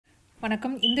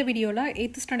வணக்கம். இந்த வீடியோவில்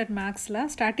 8th ஸ்டாண்டர்ட் மேக்ஸில்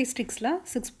ஸ்டாட்டிஸ்டிக்ஸில்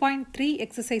 6.3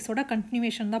 எக்ஸசைஸோட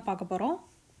கண்டினியூஷன் தான் பார்க்க போகிறோம்.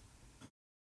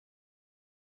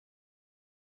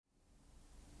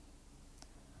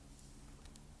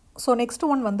 ஸோ நெக்ஸ்ட்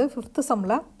ஒன் வந்து 5th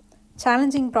சம்மில்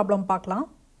சேலஞ்சிங் ப்ராப்ளம் பார்க்கலாம்.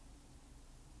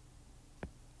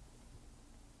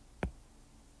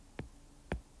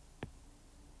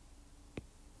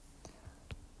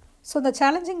 ஸோ இந்த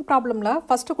சேலஞ்சிங் ப்ராப்ளமில்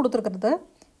ஃபஸ்ட்டு கொடுத்துருக்கிறது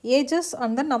ages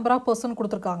and then number of person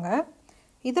கொடுத்துருக்காங்க.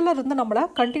 இதில் இருந்து நம்மளை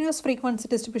கண்டினியூஸ் ஃப்ரீக்வன்சி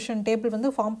டிஸ்ட்ரிபியூஷன் டேபிள் வந்து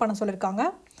ஃபார்ம் பண்ண சொல்லியிருக்காங்க.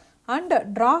 And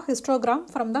draw histogram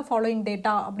from the following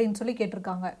data அப்படின்னு சொல்லி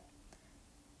கேட்டிருக்காங்க.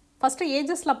 ஃபஸ்ட்டு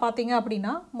ஏஜஸில் பார்த்தீங்க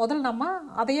அப்படின்னா முதல் நம்ம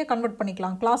அதையே கன்வெர்ட்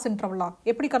பண்ணிக்கலாம். கிளாஸ் இன்டர்வலாக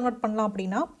எப்படி கன்வெர்ட் பண்ணலாம்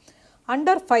அப்படின்னா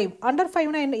அண்டர்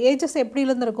 5 என்ன ஏஜஸ்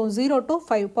எப்படிலேருந்து இருக்கும் 0 to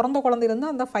 5 பிறந்த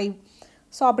குழந்தையிலேருந்து அந்த 5.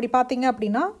 ஸோ அப்படி பார்த்தீங்க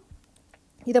அப்படின்னா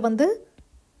இதை வந்து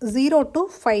 0 to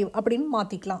 5 அப்படின்னு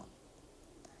மாற்றிக்கலாம்.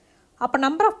 அப்போ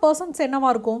நம்பர் ஆஃப் பர்சன்ஸ்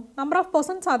என்னவாக இருக்கும்? நம்பர் ஆஃப்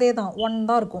பர்சன்ஸ் அதே தான் 1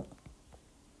 தான் இருக்கும்.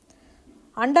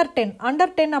 அண்டர்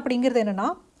 10 அப்படிங்கிறது என்னென்னா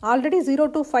ஆல்ரெடி 0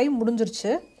 to 5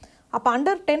 முடிஞ்சிருச்சு. அப்போ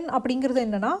அண்டர் 10 அப்படிங்கிறது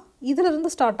என்னென்னா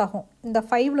இதிலிருந்து ஸ்டார்ட் ஆகும், இந்த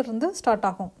 5லேருந்து ஸ்டார்ட்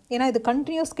ஆகும். ஏன்னா இது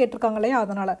கண்டினியூஸ் கேட்டிருக்காங்க இல்லையா,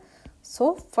 அதனால். So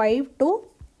 5 to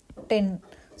 10.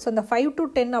 ஸோ இந்த 5 to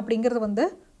 10 அப்படிங்கிறது வந்து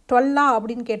 12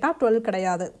 அப்படின்னு கேட்டால் 12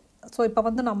 கிடையாது. ஸோ இப்போ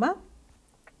வந்து நம்ம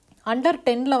அண்டர்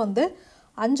 10ல் வந்து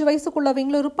 5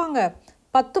 வயசுக்குள்ளவங்களும் இருப்பாங்க,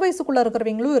 10 வயசுக்குள்ளே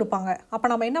இருக்கிறவங்களும் இருப்பாங்க. அப்போ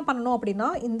நம்ம என்ன பண்ணணும் அப்படின்னா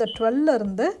இந்த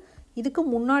 12லேருந்து இதுக்கு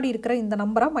முன்னாடி இருக்கிற இந்த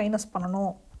நம்பரை மைனஸ்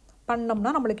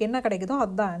பண்ணோம்னா நம்மளுக்கு என்ன கிடைக்குதோ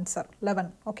அதுதான் ஆன்சர்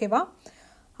 11. ஓகேவா?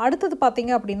 அடுத்தது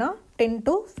பார்த்தீங்க அப்படின்னா 10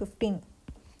 to 15.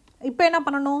 இப்போ என்ன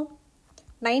பண்ணணும்?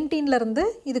 19லேருந்து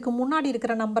இதுக்கு முன்னாடி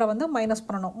இருக்கிற நம்பரை வந்து மைனஸ்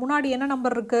பண்ணணும். முன்னாடி என்ன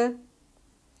நம்பர் இருக்குது?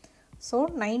 ஸோ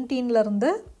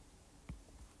 19லேருந்து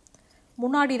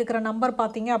முன்னாடி இருக்கிற நம்பர்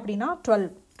பார்த்தீங்க அப்படின்னா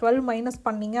 12 மைனஸ்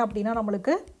பண்ணிங்க அப்படின்னா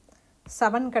நம்மளுக்கு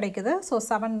 7 கிடைக்குது. ஸோ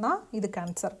 7 தான் இதுக்கு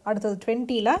ஆன்சர். அடுத்தது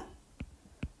 20ல்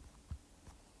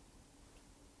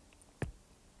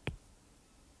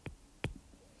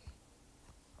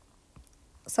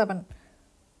 7.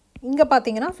 இங்கே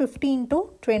பார்த்தீங்கன்னா 15 to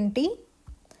 20.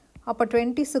 அப்போ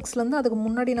 26லேருந்து அதுக்கு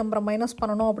முன்னாடி நம்பரை மைனஸ்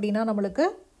பண்ணணும் அப்படின்னா நம்மளுக்கு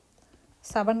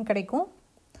 7 கிடைக்கும்.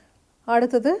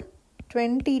 அடுத்தது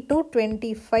 20 to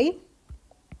 25.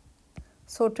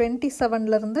 ஸோ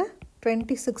 27லேருந்து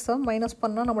 26 மைனஸ்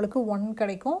பண்ணால் நம்மளுக்கு 1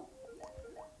 கிடைக்கும்.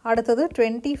 அடுத்தது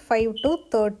 25 to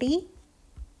 30.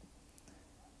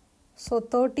 ஸோ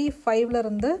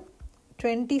 35லேருந்து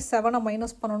 27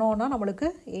 மைனஸ் பண்ணணும்னா நம்மளுக்கு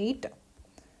 8.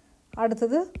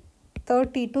 அடுத்தது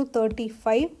 30 to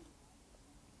 35.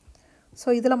 ஸோ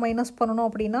இதில் மைனஸ் பண்ணணும்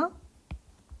அப்படின்னா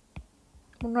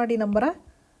முன்னாடி நம்பரை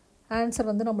ஆன்சர்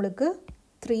வந்து நம்மளுக்கு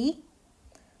 3.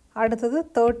 அடுத்தது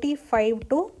 35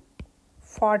 to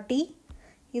 40.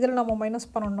 இதில் நம்ம மைனஸ்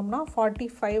பண்ணணும்னா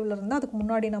 45லேருந்து அதுக்கு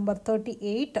முன்னாடி நம்பர்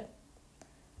 38.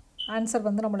 ஆன்சர்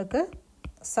வந்து நம்மளுக்கு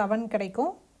 7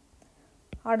 கிடைக்கும்.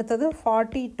 அடுத்தது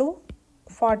 40 to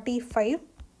 45.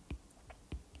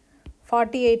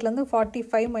 48லேருந்து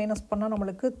 45 மைனஸ் பண்ணால்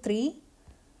நம்மளுக்கு 3.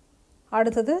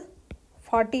 அடுத்தது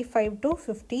 45 to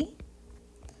 50.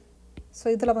 ஸோ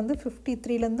இதில் வந்து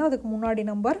 53லேருந்து அதுக்கு முன்னாடி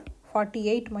நம்பர்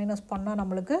 48 மைனஸ் பண்ணால்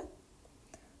நம்மளுக்கு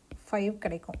 5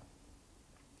 கிடைக்கும்.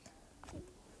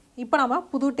 இப்போ நம்ம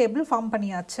புது டேபிள் ஃபார்ம்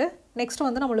பண்ணியாச்சு. நெக்ஸ்ட்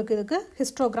வந்து நம்மளுக்கு இதுக்கு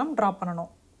ஹிஸ்டோகிராம் ட்ரா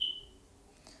பண்ணணும்.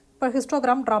 இப்போ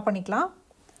ஹிஸ்டோகிராம் ட்ரா பண்ணிக்கலாம்.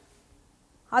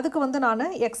 அதுக்கு வந்து நான்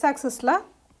எக்ஸ் ஆக்சிஸில்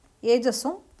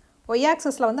ஏஜஸும் ஒய்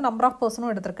ஆக்சிஸில் வந்து நம்பர் ஆஃப்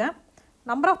பர்சனும் எடுத்திருக்கேன்.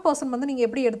 நம்பர் ஆஃப் பர்சன் வந்து நீங்கள்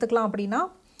எப்படி எடுத்துக்கலாம் அப்படின்னா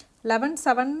 11,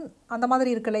 7 அந்த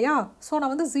மாதிரி இருக்கு இல்லையா. ஸோ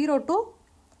நான் வந்து 0 to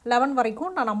 11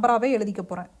 வரைக்கும் நான் நம்பராகவே எழுதிக்க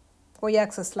போகிறேன் ஒய்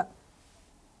ஆக்சிஸில்.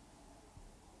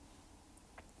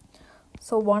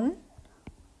 ஸோ 1,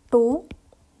 2,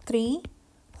 3,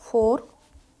 4,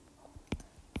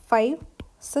 5,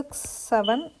 6,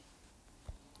 7,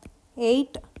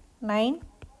 8, 9,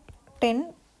 10,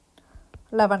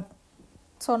 11.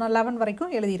 ஸோ நான் 11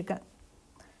 வரைக்கும் எழுதியிருக்கேன்.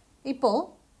 இப்போது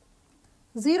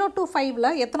 0 to 5ல்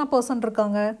எத்தனை பர்சன்ட்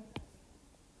இருக்காங்க?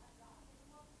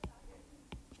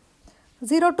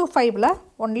 0 to 5ல்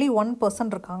ஒன்லி 1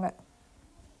 பர்சன்ட் இருக்காங்க.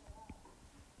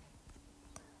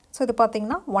 ஸோ இது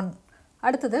பார்த்தீங்கன்னா 1.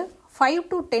 அடுத்தது 5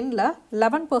 to 10ல்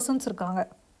 11 பர்சன்ட்ஸ் இருக்காங்க.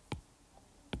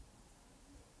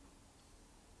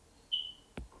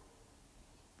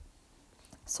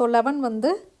 ஸோ 11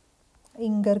 வந்து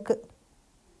இங்கே இருக்குது.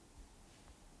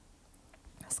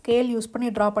 ஸ்கேல் யூஸ் பண்ணி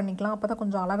ட்ரா பண்ணிக்கலாம், அப்போ தான்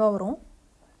கொஞ்சம் அழகாக வரும்.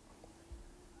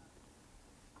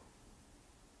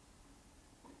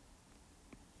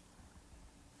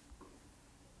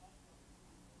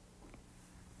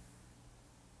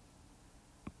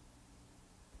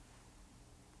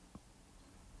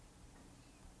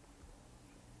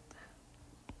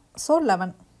 ஸோ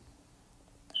 11.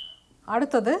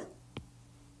 அடுத்தது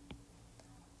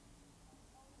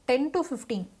 10 to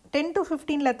 15. 10 to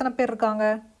 15ல எத்தனை பேர் இருக்காங்க?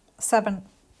 7.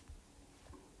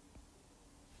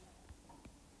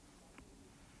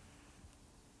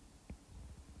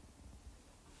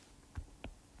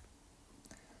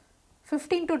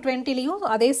 ஃபிஃப்டீன் டு 20லையும்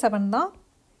அதே 7 தான்.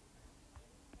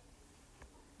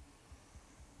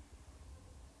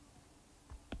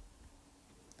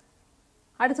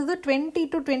 அடுத்தது 20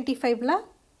 to 25ல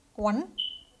 1.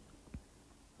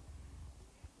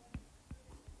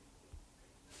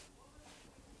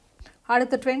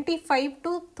 அடுத்து 25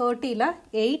 to 30ல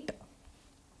 8.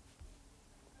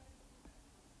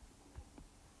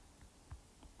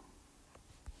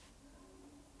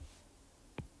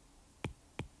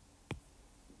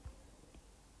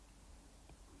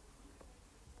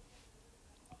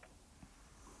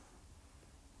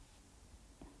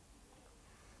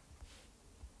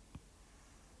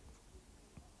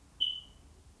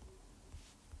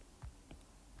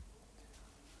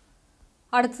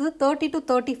 அடுத்தது 30 to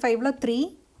 35ல 3.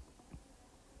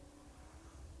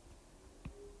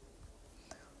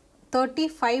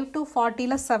 35 to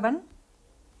 40ல 7.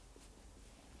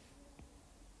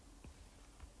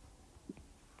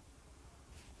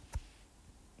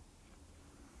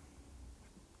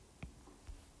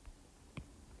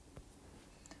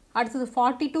 அடுத்தது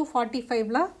 40 to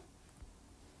 45ல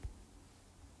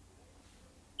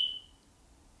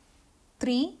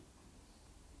 3.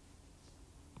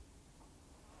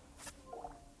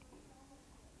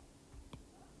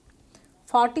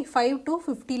 45 to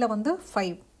 50ல வந்து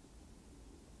 5.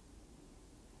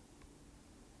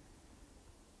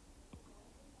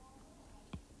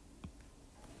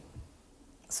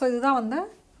 ஸோ இதுதான் வந்து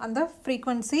அந்த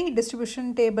frequency distribution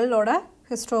டேபிளோட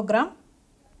histogram.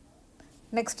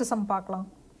 Next sum பார்க்கலாம்.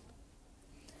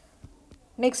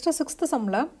 நெக்ஸ்ட் 6th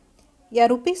சம்மில் a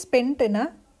rupee spent in a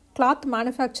cloth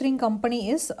manufacturing company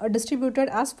is distributed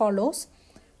as follows.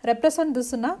 Represent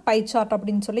this in a pie chart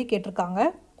அப்படின்னு சொல்லி கேட்டிருக்காங்க.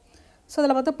 ஸோ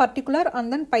இதில் வந்து பர்டிகுலர் அண்ட்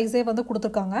தென் பைசே வந்து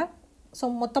கொடுத்துருக்காங்க. ஸோ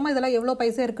மொத்தமாக இதில் எவ்வளோ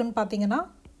பைசே இருக்குதுன்னு பார்த்தீங்கன்னா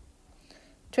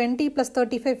 20 +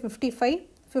 35 55,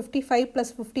 55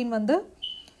 + 15 வந்து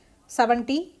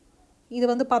 70. இது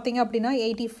வந்து பார்த்திங்க அப்படின்னா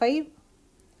 85,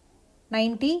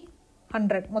 90,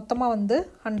 100, மொத்தமாக வந்து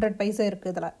 100 பைசே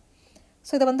இருக்குது இதில்.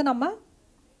 ஸோ இதை வந்து நம்ம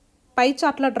பை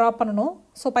சார்ட்டில் ட்ரா பண்ணணும்.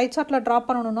 ஸோ பை சார்ட்டில் ட்ரா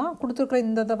பண்ணணுன்னா கொடுத்துருக்குற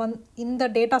இந்த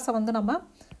டேட்டாஸை வந்து நம்ம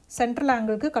சென்ட்ரல்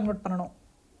ஆங்கிளுக்கு கன்வெர்ட் பண்ணணும்.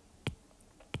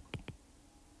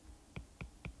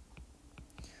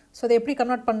 ஸோ இதை எப்படி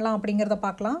கன்வெர்ட் பண்ணலாம் அப்படிங்கிறத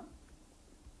பார்க்கலாம்.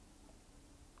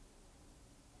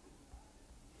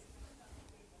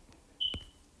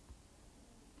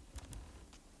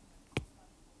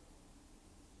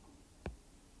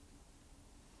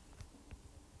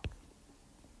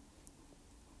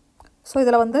 ஸோ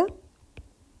இதில் வந்து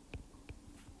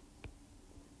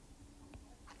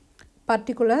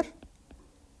பர்டிகுலர்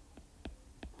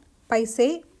பைசே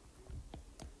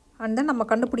அண்ட் தென் நம்ம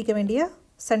கண்டுபிடிக்க வேண்டிய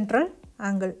சென்ட்ரல்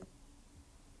ஆங்கிள்.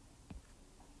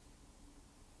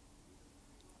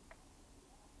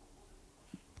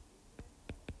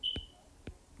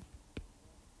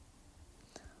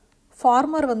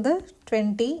 ஃபார்மர் வந்து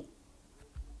 20.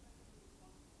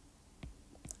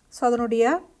 ஸோ அதனுடைய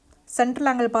சென்ட்ரல்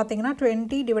ஆங்கிள் பார்த்தீங்கன்னா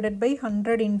 20 /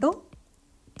 100 ×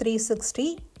 360.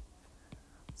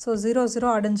 ஸோ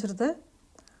 0 அடைஞ்சிருது.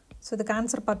 ஸோ இதுக்கு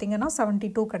ஆன்சர் பார்த்தீங்கன்னா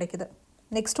 72 கிடைக்குது.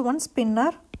 Next one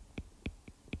spinner.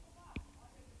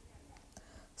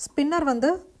 ஸ்பின்னர் வந்து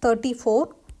 34.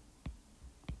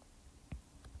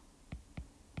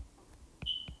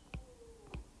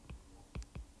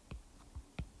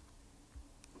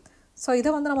 ஸோ இதை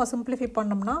வந்து நம்ம சிம்பிளிஃபை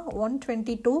பண்ணோம்னா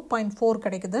 122.4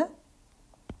 கிடைக்குது.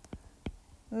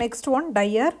 Next one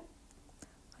tier.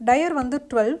 டயர் வந்து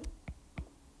 12.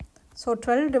 ஸோ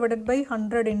 12 /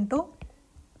 100 ×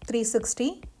 360.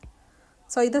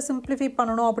 ஸோ இதை சிம்பிளிஃபை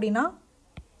பண்ணணும் அப்படின்னா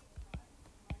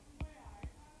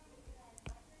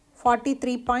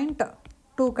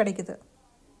 43.2 கிடைக்குது.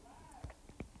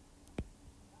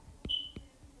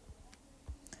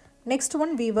 Next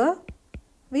one viewer.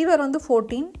 வீவர் வந்து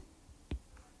 14.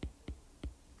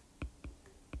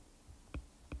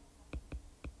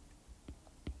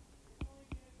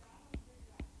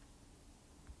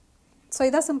 ஸோ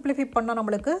இதை சிம்பிளிஃபை பண்ணால்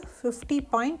நம்மளுக்கு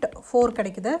 50.4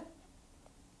 கிடைக்குது.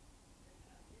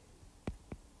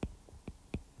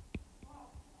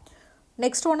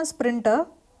 Next one is printer.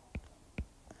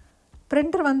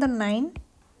 Printer வந்து 9.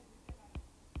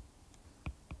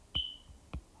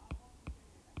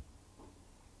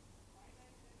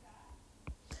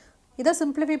 இதை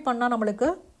சிம்பிளிஃபை பண்ணால் நம்மளுக்கு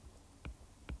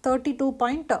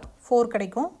 32.4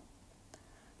 கிடைக்கும்.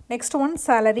 Next one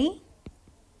salary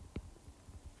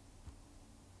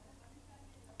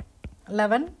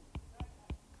 11.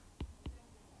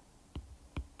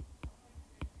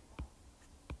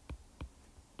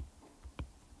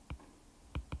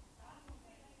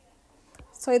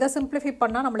 இதை சிம்பிளிஃபை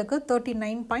பண்ணால் நம்மளுக்கு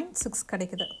 39.6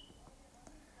 கிடைக்குது.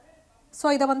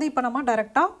 ஸோ இதை வந்து இப்போ நம்ம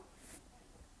டைரெக்டாக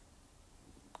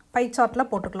பை சார்ட்டில்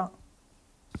போட்டுக்கலாம்.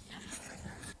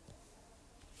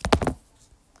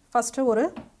 ஃபஸ்ட்டு ஒரு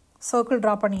சர்க்கிள்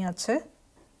ட்ரா பண்ணியாச்சு.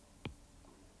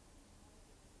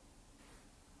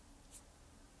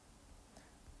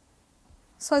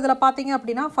 ஸோ இதில் பார்த்தீங்க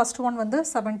அப்படின்னா ஃபஸ்ட் ஒன் வந்து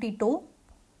 72,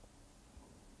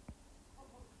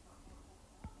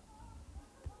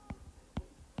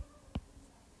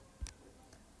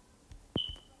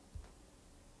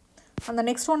 அந்த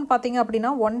நெக்ஸ்ட் ஒன் பார்த்தீங்க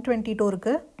அப்படின்னா 122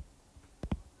 இருக்குது.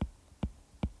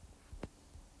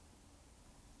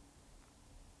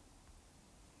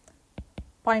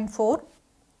 .4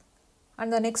 and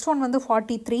the next one வந்து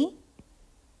 43,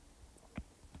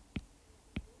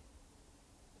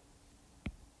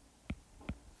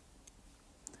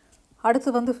 அடுத்து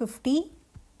வந்து 50,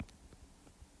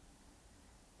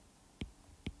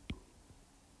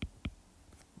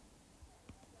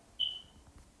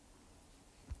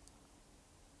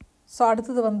 ஸோ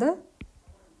அடுத்தது வந்து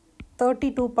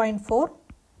 32.4,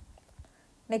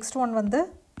 நெக்ஸ்ட் ஒன் வந்து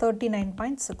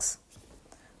 39.6.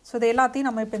 ஸோ இது எல்லாத்தையும்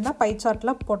நம்ம இப்போ இந்த பை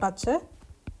சார்ட்டில் போட்டாச்சு.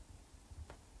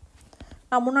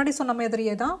 நான் முன்னாடி சொன்ன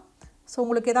மாதிரியே தான். ஸோ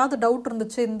உங்களுக்கு ஏதாவது டவுட்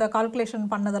இருந்துச்சு இந்த கால்குலேஷன்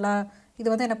பண்ணதில், இது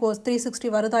வந்து எனக்கு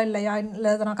 360 வருதா இல்லையா,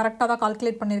 இல்லை இதை நான் கரெக்டாக தான்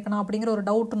கால்குலேட் பண்ணியிருக்கேனா அப்படிங்கிற ஒரு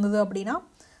டவுட் இருந்தது அப்படின்னா,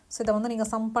 ஸோ இதை வந்து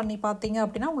நீங்கள் சம் பண்ணி பார்த்தீங்க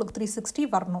அப்படின்னா உங்களுக்கு 360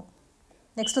 வரணும்.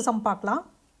 நெக்ஸ்ட்டு சம் பார்க்கலாம்.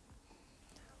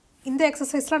 இந்த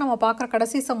எக்ஸசைஸில் நம்ம பார்க்குற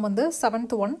கடைசி சம் வந்து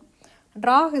 7th one.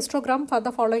 Draw histogram for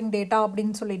the following data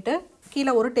அப்படின்னு சொல்லிட்டு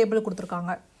கீழே ஒரு டேபிள்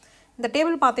கொடுத்துருக்காங்க. இந்த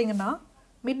டேபிள் பார்த்தீங்கன்னா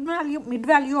மிட்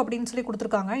வேல்யூ அப்படின்னு சொல்லி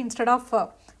கொடுத்துருக்காங்க. இன்ஸ்டெட் ஆஃப்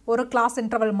ஒரு கிளாஸ்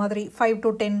இன்டர்வல் மாதிரி 5 to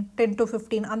 10, 10 to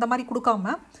 15 அந்த மாதிரி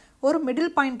கொடுக்காம ஒரு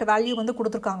மிடில் பாயிண்ட் வேல்யூ வந்து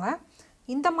கொடுத்துருக்காங்க.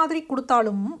 இந்த மாதிரி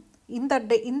கொடுத்தாலும்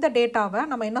இந்த டேட்டாவை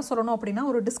நம்ம என்ன சொல்லணும் அப்படின்னா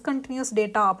ஒரு டிஸ்கண்டினியூஸ்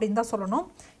டேட்டா அப்படின்னு தான் சொல்லணும்.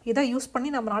 இதை யூஸ்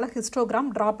பண்ணி நம்மளால்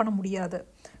ஹிஸ்டோகிராம் ட்ரா பண்ண முடியாது.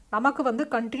 நமக்கு வந்து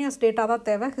கண்டினியூஸ் டேட்டா தான்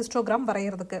தேவை ஹிஸ்டோகிராம்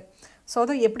வரைகிறதுக்கு. ஸோ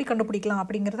அதை எப்படி கண்டுபிடிக்கலாம்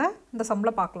அப்படிங்கிறத இந்த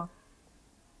சம்மில் பார்க்கலாம்.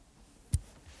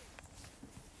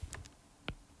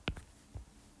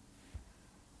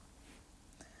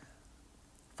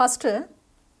 First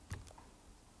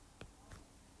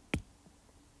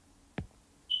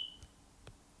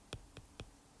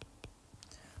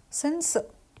since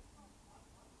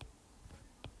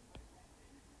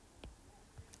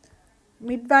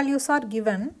mid values are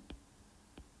given,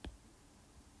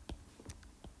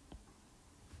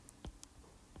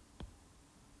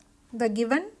 the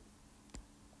given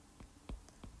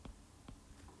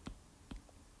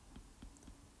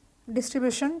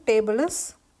distribution table is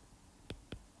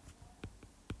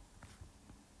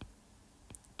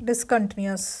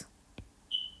discontinuous.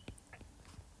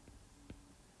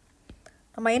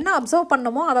 நம்ம என்ன அப்சர்வ்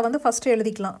பண்ணமோ அதை வந்து ஃபஸ்ட்டு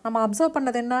எழுதிக்கலாம். நம்ம அப்சர்வ்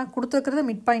பண்ணது என்ன, கொடுத்துருக்கிறது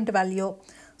மிட் பாயிண்ட் வேல்யூ.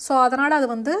 ஸோ அதனால் அது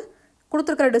வந்து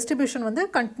கொடுத்துருக்கிற டிஸ்ட்ரிபியூஷன் வந்து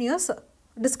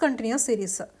டிஸ்கண்டினியூஸ்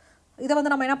சீரீஸ். இதை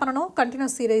வந்து நம்ம என்ன பண்ணணும்,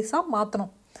 கண்டினியூஸ் சீரீஸாக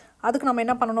மாற்றணும். அதுக்கு நம்ம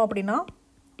என்ன பண்ணணும் அப்படின்னா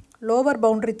லோவர்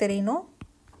பவுண்ட்ரி தெரியணும்.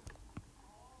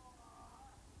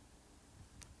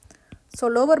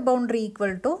 So lower boundary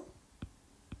equal to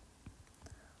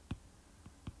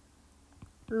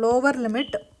lower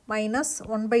limit minus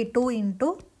 1/2 into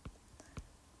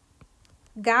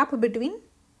gap between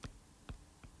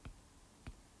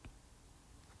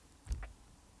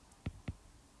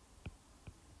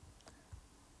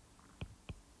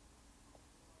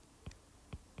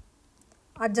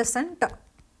adjacent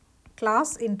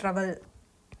class interval.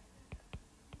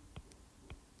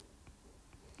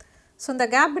 So இந்த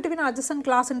கேப் பிட்வீன் அட்ஜசன்ட்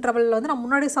கிளாஸ் இன்டர்வலில் வந்து நான்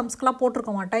முன்னாடி சம்ஸ்க்கெலாம்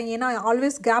போட்டிருக்க மாட்டேன். ஏன்னா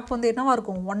ஆல்வேஸ் கேப் வந்து என்னவாக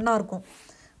இருக்கும், 1 இருக்கும்.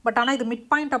 பட் ஆனால் இது மிட்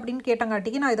பாயிண்ட் அப்படின்னு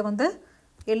கேட்டங்காட்டிக்கு நான் இதை வந்து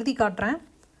எழுதி காட்டுறேன்.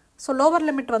 ஸோ லோவர்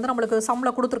லிமிட் வந்து நம்மளுக்கு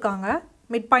சம்மில் கொடுத்துருக்காங்க.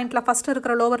 மிட் பாயிண்டில் ஃபஸ்ட்டு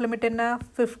இருக்கிற லோவர் லிமிட் என்ன,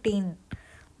 15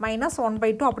 minus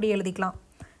 1/2 அப்படி எழுதிக்கலாம்.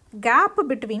 Gap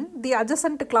between the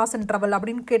adjacent class interval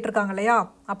அப்படின்னு கேட்டிருக்காங்க இல்லையா,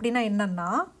 அப்படின்னா என்னென்னா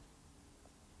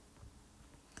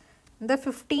இந்த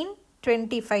 15,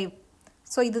 25.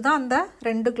 ஸோ இதுதான் அந்த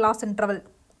 2 கிளாஸ் இன்டர்வல்.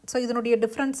 ஸோ இதனுடைய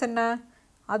டிஃப்ரென்ஸ் என்ன,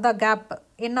 அதான் கேப்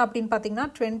என்ன அப்படின்னு பார்த்தீங்கன்னா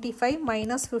 25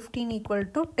 minus 15 equal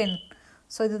to 10.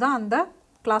 ஸோ இதுதான் அந்த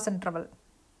கிளாஸ் இன்டர்வல்.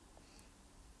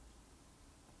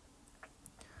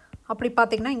 அப்படி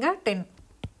பார்த்தீங்கன்னா இங்கே 10.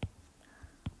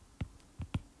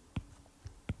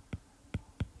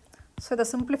 ஸோ இதை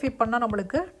சிம்பிளிஃபை பண்ணால்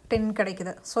நம்மளுக்கு 10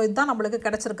 கிடைக்குது. ஸோ இதுதான் நம்மளுக்கு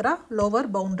கிடச்சிருக்கிற lower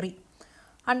boundary.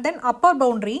 And then Appar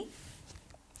boundary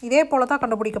இதே போல் தான்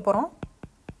கண்டுபிடிக்க போகிறோம்.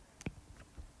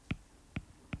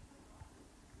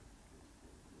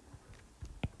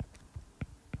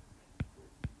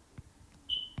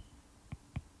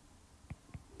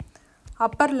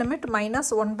 upper limit minus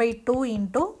 1/2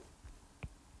 into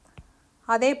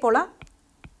அதே போல்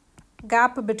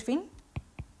gap between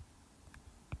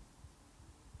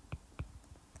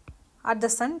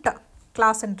adjacent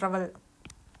class interval.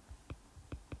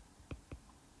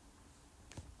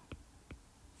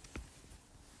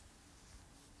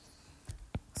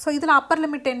 So இதில் upper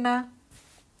limit என்ன?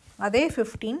 அதே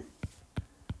 15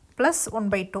 plus 1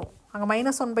 by 2. அங்கே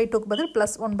minus 1 by 2 பதில்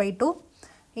plus 1 by 2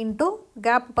 into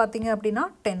gap பார்த்தீங்க அப்படின்னா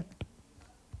 10.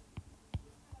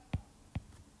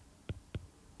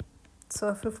 So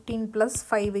 15 plus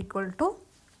 5 equal to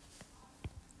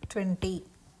 20.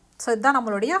 So இதுதான்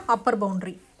நம்மளுடைய upper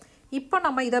boundary. இப்போ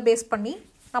நம்ம இதை பேஸ் பண்ணி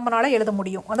நம்மளால் எழுத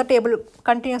முடியும். அந்த டேபிள்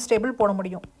continuous table போட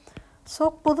முடியும். ஸோ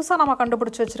புதுசாக நம்ம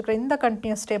கண்டுபிடிச்சி வச்சுருக்கிற இந்த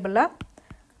continuous table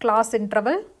class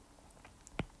interval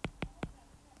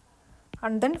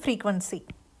and then frequency.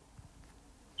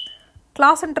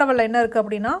 Class interval என்ன இருக்குது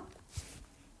அப்படின்னா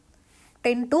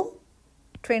 10 to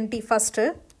 20 ஃபஸ்ட்டு,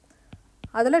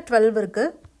 அதில் 12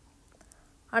 இருக்குது.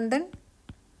 and then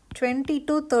 20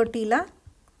 to 30ல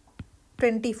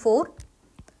 24,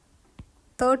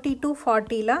 30 to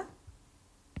 40ல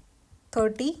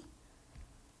 30,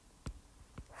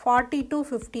 40 to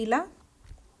 50ல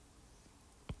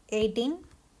 18,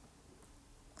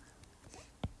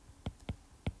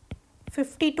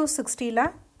 50 to 60ல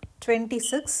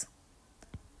 26,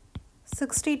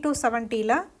 60 to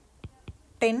 70ல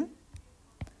 10,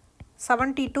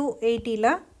 70 to 80ல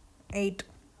 8.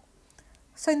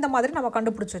 So இந்த மாதிரி நம்ம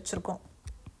கண்டுபிடிச்சி வச்சுருக்கோம்.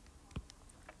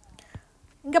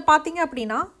 இங்கே பார்த்தீங்க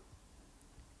அப்படின்னா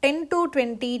 10 to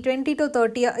 20, 20 to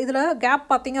 30 இதில் கேப்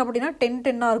பார்த்தீங்க அப்படின்னா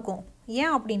 10-10 இருக்கும்.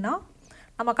 ஏன் அப்படின்னா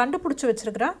நம்ம கண்டுபிடிச்சி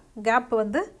வச்சுருக்கிற கேப்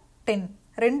வந்து 10.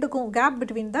 ரெண்டுக்கும் gap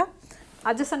between the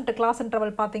adjacent class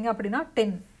interval பார்த்தீங்க அப்படின்னா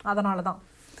 10. அதனால தான்.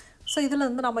 ஸோ இதில்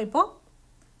இருந்து நம்ம இப்போ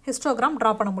ஹிஸ்டோகிராம்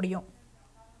ட்ரா பண்ண முடியும்.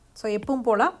 ஸோ எப்பவும்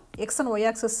போல் X and Y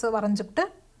access வரைஞ்சிக்கிட்டு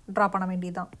draw பண்ண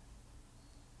வேண்டியதுதான்.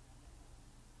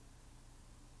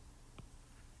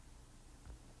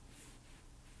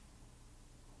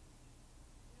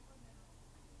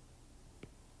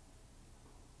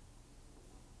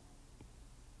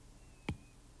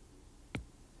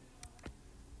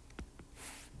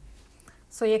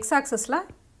 So X ஆக்சஸில்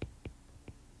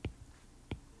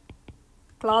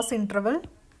class interval.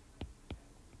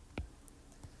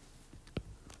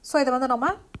 So இதை வந்து நம்ம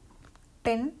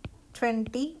 10,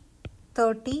 20,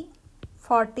 30,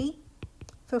 40,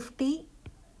 50,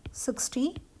 60,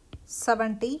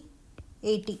 70,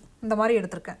 80 இந்த மாதிரி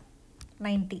எடுத்திருக்கேன்.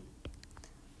 90.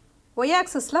 Y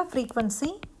ஆக்சஸில்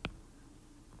frequency.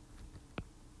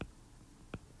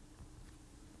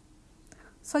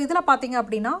 ஸோ இதில் பார்த்தீங்க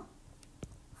அப்படின்னா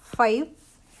 5,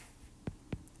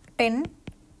 10,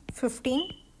 15,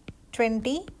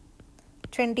 20,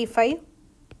 25,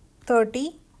 30,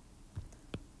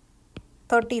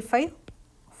 35,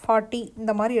 40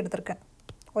 இந்த மாதிரி எடுத்திருக்கேன்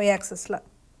ஒய் ஆக்சஸில்.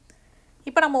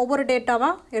 இப்போ நம்ம ஒவ்வொரு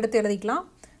டேட்டாவாக எடுத்து எழுதிக்கலாம்.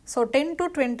 ஸோ 10 to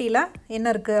 20ல்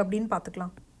என்ன இருக்குது அப்படின்னு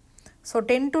பார்த்துக்கலாம். ஸோ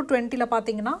 10 to 20ல்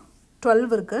பார்த்தீங்கன்னா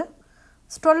 12 இருக்குது.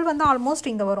 12 வந்து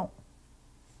ஆல்மோஸ்ட் இங்கே வரும்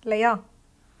இல்லையா?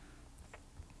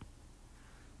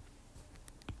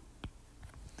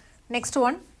 நெக்ஸ்ட்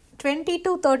ஒன் 20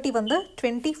 to 30 வந்து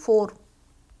 24.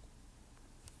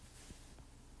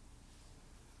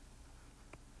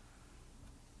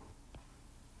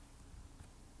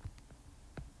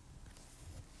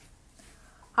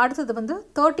 அடுத்தது வந்து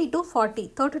 30 to 40.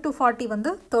 30 to 40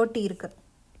 வந்து 30 இருக்கு.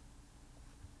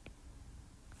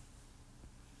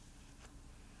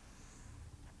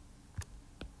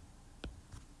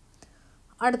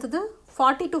 அடுத்தது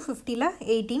 40 to 50ல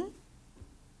 18.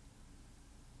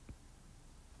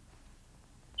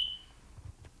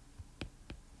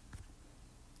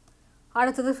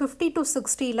 அடுத்தது 50 to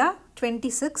 60ல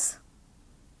 26.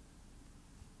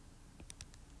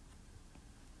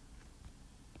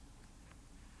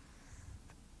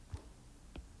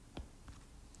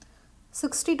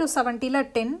 Sixty to 70ல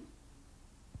 10.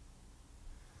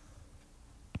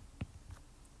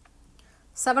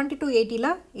 70 to 80ல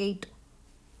 8.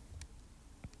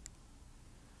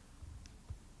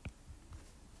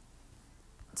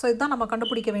 So இதுதான் நம்ம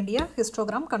கண்டுபிடிக்க வேண்டிய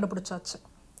ஹிஸ்டோகிராம் கண்டுபிடிச்சாச்சு.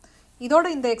 இதோட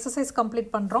இந்த எக்ஸசைஸ்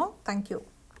கம்ப்ளீட் பண்ணுறோம். தேங்க்யூ.